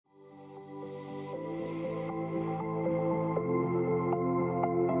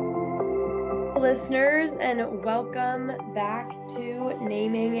listeners, and welcome back to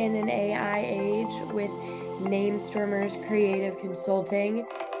Naming in an AI Age with NameStormers Creative Consulting.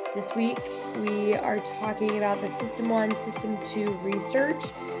 This week, we are talking about the System 1, System 2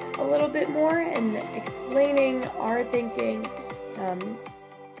 research a little bit more and explaining our thinking,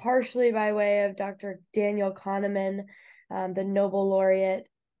 partially by way of Dr. Daniel Kahneman, the Nobel laureate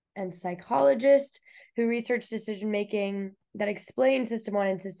and psychologist who researched decision-making that explained System 1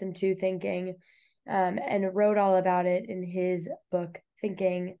 and System 2 thinking, and wrote all about it in his book,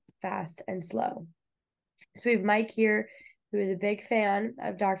 Thinking Fast and Slow. So we have Mike here, who is a big fan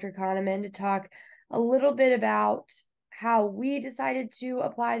of Dr. Kahneman, to talk a little bit about how we decided to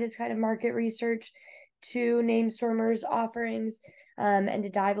apply this kind of market research to NameStormers offerings, and to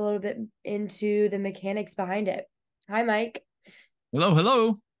dive a little bit into the mechanics behind it. Hi, Mike. Hello,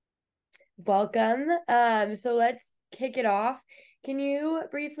 hello. Welcome. So let's kick it off. Can you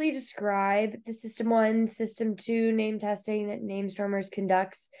briefly describe the System 1, System 2 name testing that NameStormers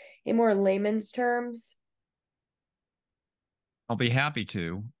conducts in more layman's terms? I'll be happy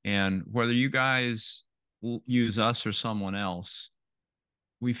to. And whether you guys use us or someone else,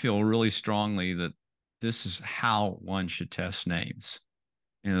 we feel really strongly that this is how one should test names.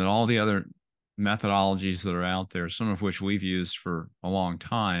 And that all the other methodologies that are out there, some of which we've used for a long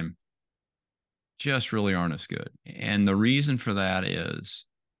time, just really aren't as good. And the reason for that is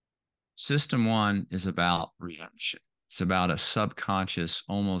System 1 is about reaction. It's about a subconscious,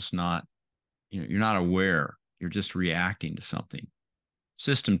 almost not, you're not aware. You're just reacting to something.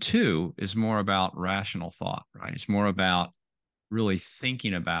 System 2 is more about rational thought, right? It's more about really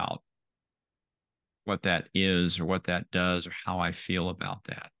thinking about what that is or what that does or how I feel about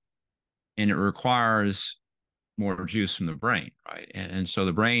that. And it requires more juice from the brain, right? And so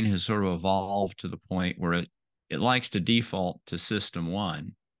the brain has sort of evolved to the point where it likes to default to System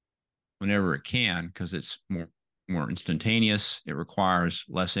 1 whenever it can because it's more instantaneous. It requires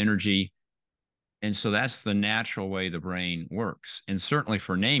less energy. And so that's the natural way the brain works. And certainly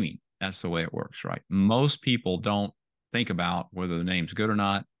for naming, that's the way it works, right? Most people don't think about whether the name's good or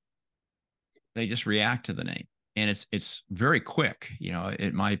not. They just react to the name. And it's very quick. You know,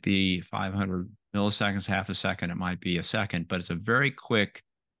 it might be 500 milliseconds, half a second, it might be a second, but it's a very quick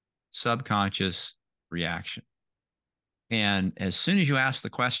subconscious reaction. And as soon as you ask the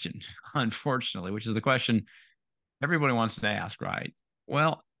question, unfortunately, which is the question everybody wants to ask, right?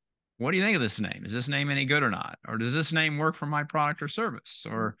 Well, what do you think of this name? Is this name any good or not? Or does this name work for my product or service?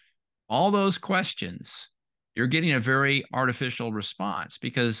 Or all those questions, you're getting a very artificial response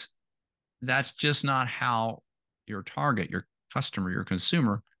because that's just not how your target, your customer, your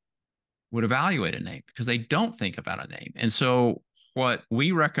consumer would evaluate a name because they don't think about a name. And so what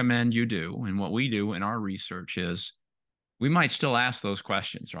we recommend you do and what we do in our research is we might still ask those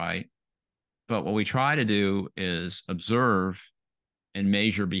questions, right? But what we try to do is observe and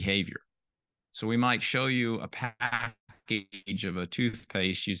measure behavior. So we might show you a package of a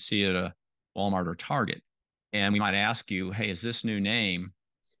toothpaste you'd see at a Walmart or Target. And we might ask you, hey, is this new name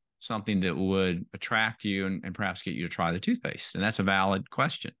something that would attract you and perhaps get you to try the toothpaste? And that's a valid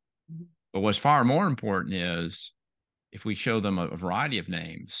question. Mm-hmm. But what's far more important is if we show them a variety of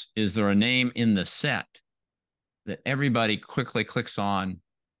names, is there a name in the set that everybody quickly clicks on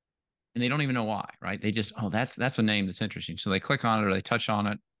and they don't even know why, right? They just, oh, that's a name that's interesting. So they click on it or they touch on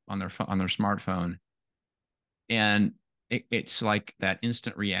it on their smartphone. And it's like that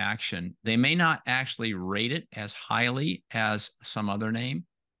instant reaction. They may not actually rate it as highly as some other name,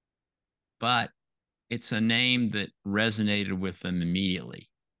 but it's a name that resonated with them immediately.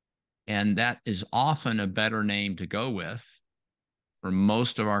 And that is often a better name to go with for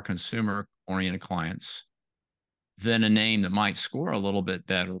most of our consumer-oriented clients than a name that might score a little bit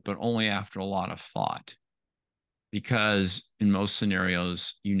better, but only after a lot of thought. Because in most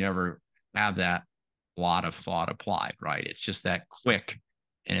scenarios, you never have that lot of thought applied, right? It's just that quick.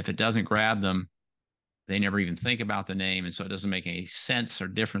 And if it doesn't grab them, they never even think about the name. And so it doesn't make any sense or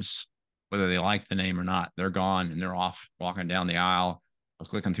difference whether they like the name or not. They're gone and they're off walking down the aisle or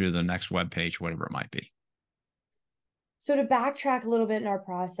clicking through the next web page, whatever it might be. So to backtrack a little bit in our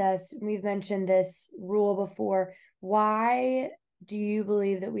process, we've mentioned this rule before. Why do you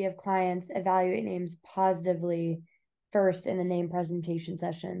believe that we have clients evaluate names positively first in the name presentation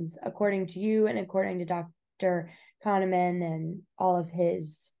sessions, according to you and according to Dr. Kahneman and all of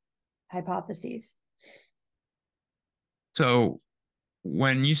his hypotheses? So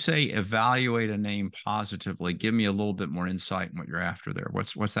when you say evaluate a name positively, give me a little bit more insight in what you're after there.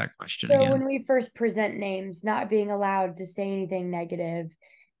 What's that question So again? when we first present names, not being allowed to say anything negative,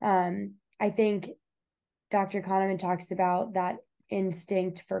 I think Dr. Kahneman talks about that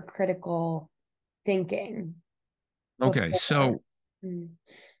instinct for critical thinking Okay, before. so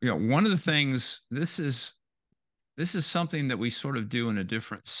one of the things this is something that we sort of do in a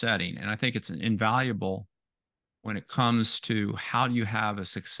different setting, and I think it's invaluable when it comes to how do you have a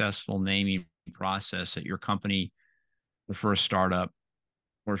successful naming process at your company or for a startup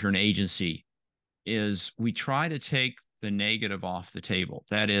or if you're an agency. Is we try to take the negative off the table.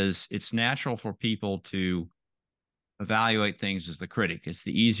 That is, it's natural for people to evaluate things as the critic. It's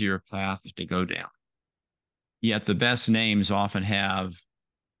the easier path to go down. Yet the best names often have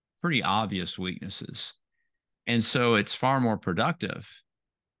pretty obvious weaknesses. And so it's far more productive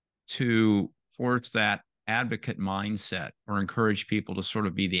to force that advocate mindset or encourage people to sort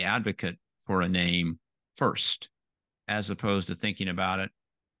of be the advocate for a name first, as opposed to thinking about it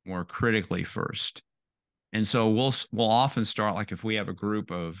more critically first. And so we'll often start like if we have a group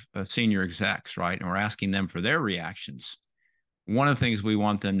of senior execs, right, and we're asking them for their reactions. One of the things we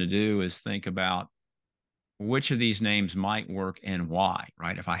want them to do is think about which of these names might work and why,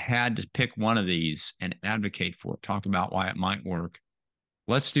 right? If I had to pick one of these and advocate for it, talk about why it might work,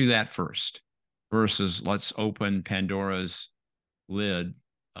 let's do that first versus let's open Pandora's lid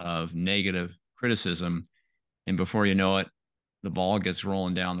of negative criticism. And before you know it, the ball gets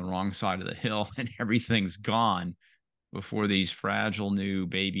rolling down the wrong side of the hill and everything's gone before these fragile new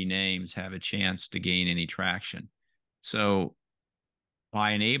baby names have a chance to gain any traction. So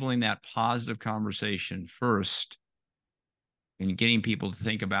by enabling that positive conversation first and getting people to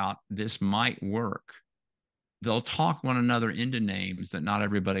think about this might work, they'll talk one another into names that not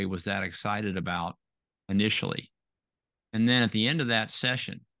everybody was that excited about initially. And then at the end of that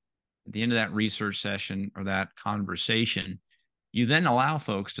session, at the end of that research session or that conversation, you then allow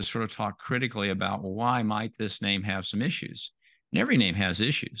folks to sort of talk critically about, well, why might this name have some issues? And every name has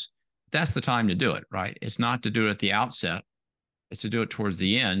issues. That's the time to do it, right? It's not to do it at the outset. It's to do it towards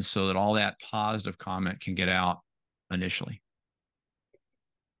the end so that all that positive comment can get out initially.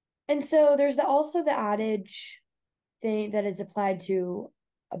 And so there's also the adage thing that is applied to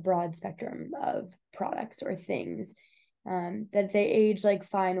a broad spectrum of products or things, that they age like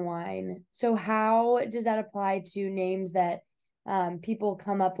fine wine. So how does that apply to names that people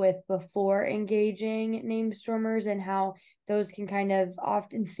come up with before engaging NameStormers, and how those can kind of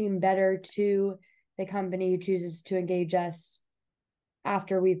often seem better to the company who chooses to engage us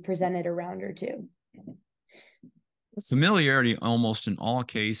after we've presented a round or two? Familiarity, almost in all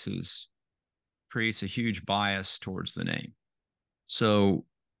cases, creates a huge bias towards the name. So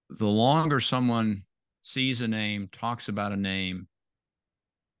the longer someone sees a name, talks about a name,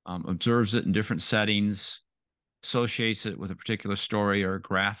 observes it in different settings, associates it with a particular story or a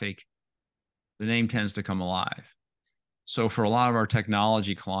graphic, the name tends to come alive. So for a lot of our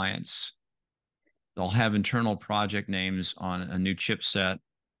technology clients, they'll have internal project names on a new chipset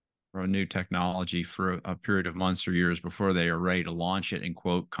or a new technology for a period of months or years before they are ready to launch it and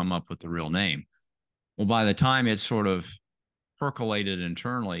quote, come up with the real name. Well, by the time it's sort of percolated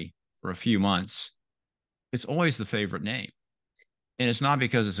internally for a few months, it's always the favorite name. And it's not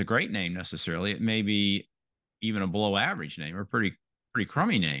because it's a great name necessarily. It may be even a below average name or pretty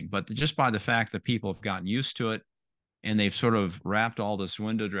crummy name, but just by the fact that people have gotten used to it and they've sort of wrapped all this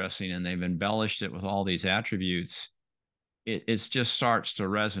window dressing and they've embellished it with all these attributes, it just starts to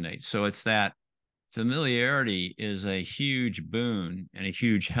resonate. So it's that familiarity is a huge boon and a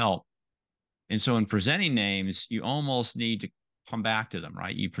huge help. And so in presenting names, you almost need to come back to them,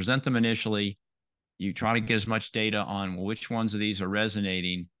 right? You present them initially, you try to get as much data on which ones of these are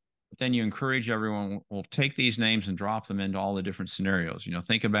resonating, but then you encourage everyone, will take these names and drop them into all the different scenarios.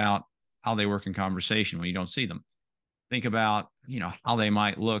 Think about how they work in conversation when you don't see them. Think about, how they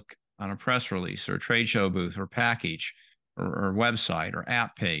might look on a press release or a trade show booth or package or website or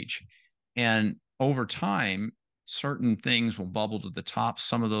app page. And over time, certain things will bubble to the top.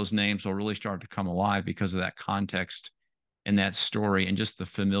 Some of those names will really start to come alive because of that context and that story and just the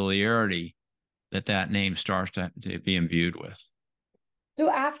familiarity that name starts to be imbued with. So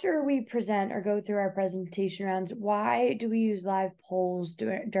after we present or go through our presentation rounds, why do we use live polls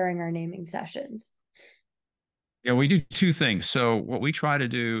during our naming sessions? Yeah, we do two things. So what we try to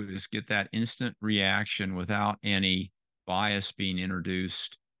do is get that instant reaction without any bias being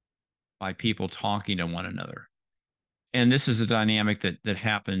introduced by people talking to one another. And this is a dynamic that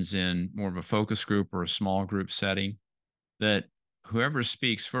happens in more of a focus group or a small group setting, that whoever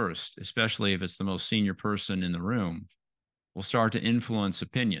speaks first, especially if it's the most senior person in the room, will start to influence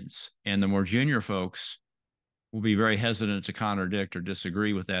opinions. And the more junior folks will be very hesitant to contradict or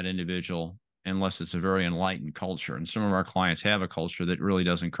disagree with that individual unless it's a very enlightened culture. And some of our clients have a culture that really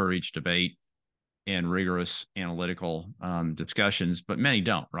does encourage debate and rigorous analytical discussions, but many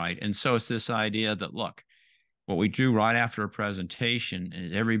don't, right? And so it's this idea that, look, what we do right after a presentation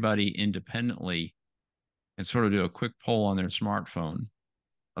is everybody independently can sort of do a quick poll on their smartphone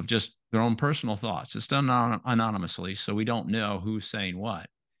of just their own personal thoughts. It's done anonymously, so we don't know who's saying what,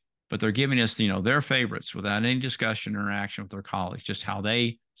 but they're giving us, their favorites without any discussion or interaction with their colleagues, just how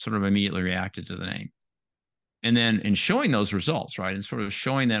they sort of immediately reacted to the name. And then in showing those results, right, and sort of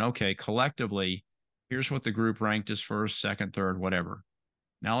showing that, okay, collectively, here's what the group ranked as first, second, third, whatever.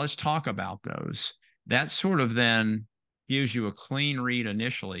 Now let's talk about those. That sort of then gives you a clean read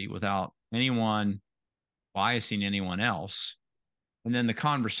initially without anyone biasing anyone else. And then the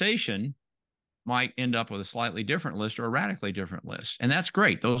conversation might end up with a slightly different list or a radically different list. And that's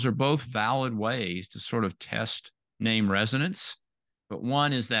great. Those are both valid ways to sort of test name resonance. But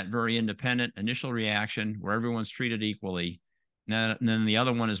one is that very independent initial reaction where everyone's treated equally. And then the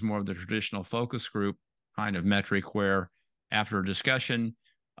other one is more of the traditional focus group kind of metric where after a discussion,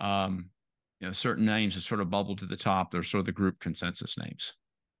 certain names have sort of bubbled to the top. They're sort of the group consensus names.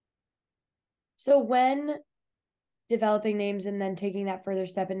 So when developing names and then taking that further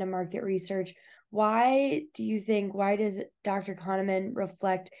step into market research, why does Dr. Kahneman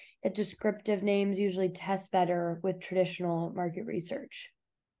reflect that descriptive names usually test better with traditional market research?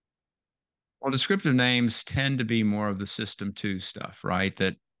 Well, descriptive names tend to be more of the system two stuff, right?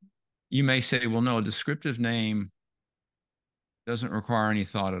 That you may say, well, no, a descriptive name doesn't require any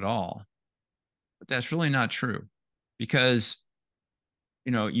thought at all. But that's really not true because,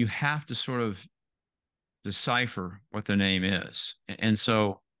 you have to sort of decipher what the name is. And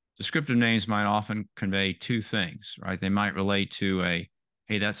so descriptive names might often convey two things, right? They might relate to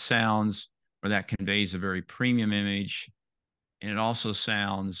hey, that sounds or that conveys a very premium image. And it also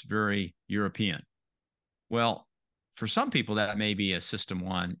sounds very European. Well, for some people, that may be a system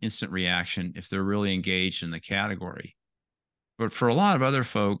one instant reaction if they're really engaged in the category. But for a lot of other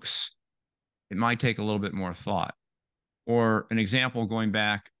folks, it might take a little bit more thought. Or an example going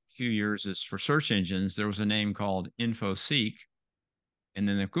back a few years is for search engines, there was a name called Infoseek, and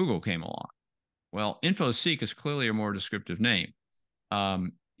then Google came along. Well, Infoseek is clearly a more descriptive name.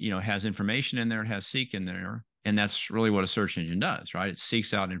 It has information in there, it has seek in there, and that's really what a search engine does, right? It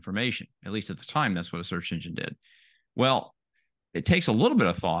seeks out information. At least at the time, that's what a search engine did. Well, it takes a little bit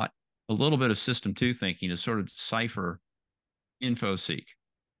of thought, a little bit of system two thinking to sort of decipher Infoseek.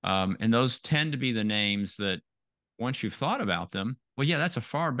 And those tend to be the names that once you've thought about them, well, yeah, that's a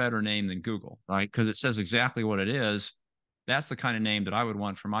far better name than Google, right? Because it says exactly what it is. That's the kind of name that I would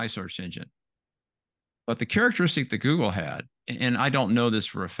want for my search engine. But the characteristic that Google had, and I don't know this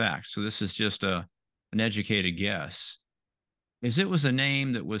for a fact, so this is just an educated guess, is it was a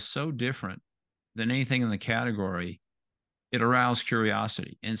name that was so different than anything in the category, it aroused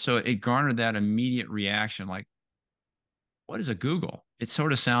curiosity. And so it garnered that immediate reaction like, what is a Google? It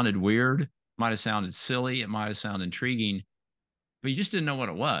sort of sounded weird, might have sounded silly, it might have sounded intriguing, but you just didn't know what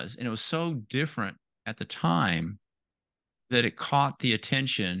it was. And it was so different at the time that it caught the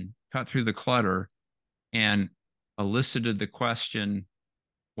attention, cut through the clutter, and elicited the question,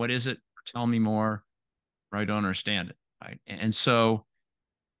 what is it? Tell me more, or I don't understand it. Right. And so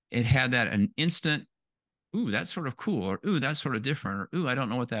it had that an instant, ooh, that's sort of cool, or ooh, that's sort of different, or ooh, I don't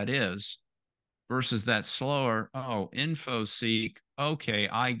know what that is, versus that slower, oh, Infoseek, okay,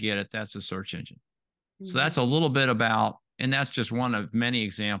 I get it. That's a search engine. So that's a little bit about, and that's just one of many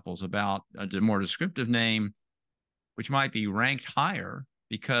examples about a more descriptive name, which might be ranked higher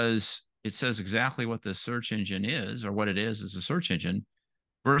because it says exactly what the search engine is or what it is as a search engine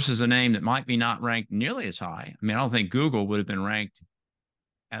versus a name that might be not ranked nearly as high. I mean, I don't think Google would have been ranked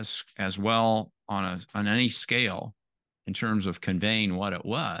as well on any scale in terms of conveying what it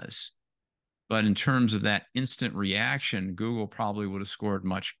was. But in terms of that instant reaction, Google probably would have scored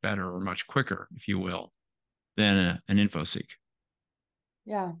much better or much quicker, if you will, than an Infoseek.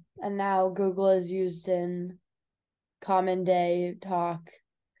 Yeah. And now Google is used in common day talk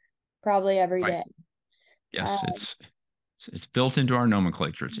probably every Right. day. Yes, it's built into our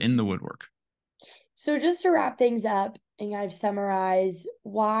nomenclature. It's in the woodwork. So just to wrap things up and kind of summarize,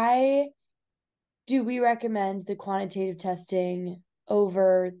 why do we recommend the quantitative testing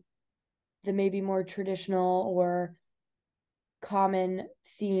over the maybe more traditional or common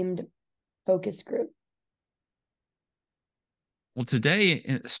themed focus group? Well, today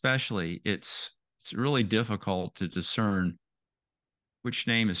especially, it's really difficult to discern which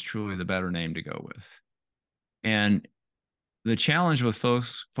name is truly the better name to go with. And the challenge with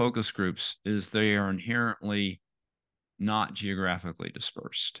focus groups is they are inherently not geographically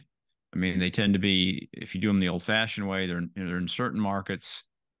dispersed. I mean, they tend to be, if you do them the old fashioned way, they're in certain markets.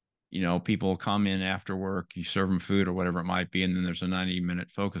 People come in after work, you serve them food or whatever it might be, and then there's a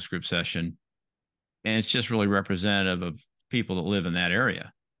 90-minute focus group session. And it's just really representative of people that live in that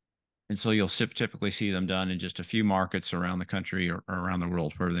area. And so you'll typically see them done in just a few markets around the country or around the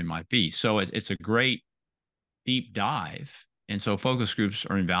world, wherever they might be. So it's a great deep dive. And so focus groups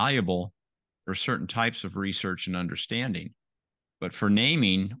are invaluable for certain types of research and understanding. But for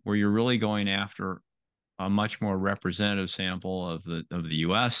naming, where you're really going after a much more representative sample of the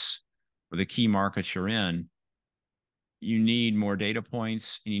US or the key markets you're in, you need more data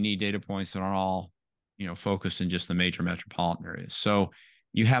points, and you need data points that aren't all, focused in just the major metropolitan areas. So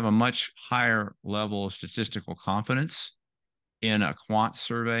you have a much higher level of statistical confidence in a quant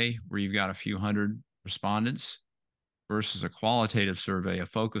survey where you've got a few hundred respondents versus a qualitative survey, a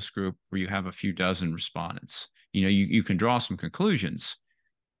focus group where you have a few dozen respondents. You can draw some conclusions,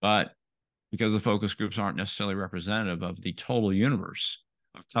 but because the focus groups aren't necessarily representative of the total universe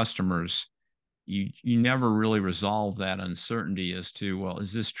of customers, you never really resolve that uncertainty as to, well,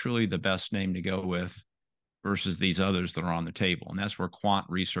 is this truly the best name to go with versus these others that are on the table? And that's where quant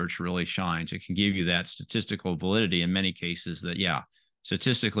research really shines. It can give you that statistical validity in many cases that, yeah,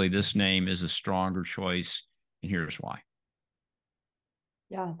 statistically, this name is a stronger choice, and here's why.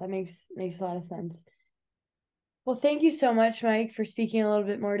 Yeah, that makes a lot of sense. Well, thank you so much, Mike, for speaking a little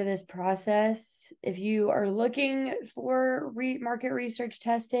bit more to this process. If you are looking for market research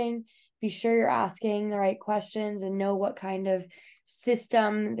testing, be sure you're asking the right questions and know what kind of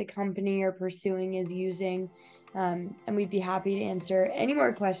system the company you're pursuing is using. And we'd be happy to answer any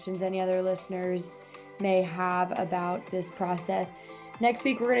more questions any other listeners may have about this process. Next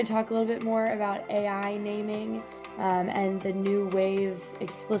week, we're going to talk a little bit more about AI naming and the new wave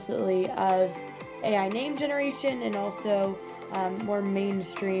explicitly of AI name generation, and also more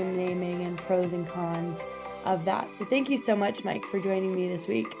mainstream naming and pros and cons of that. So thank you so much, Mike, for joining me this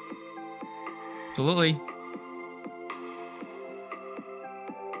week. Absolutely.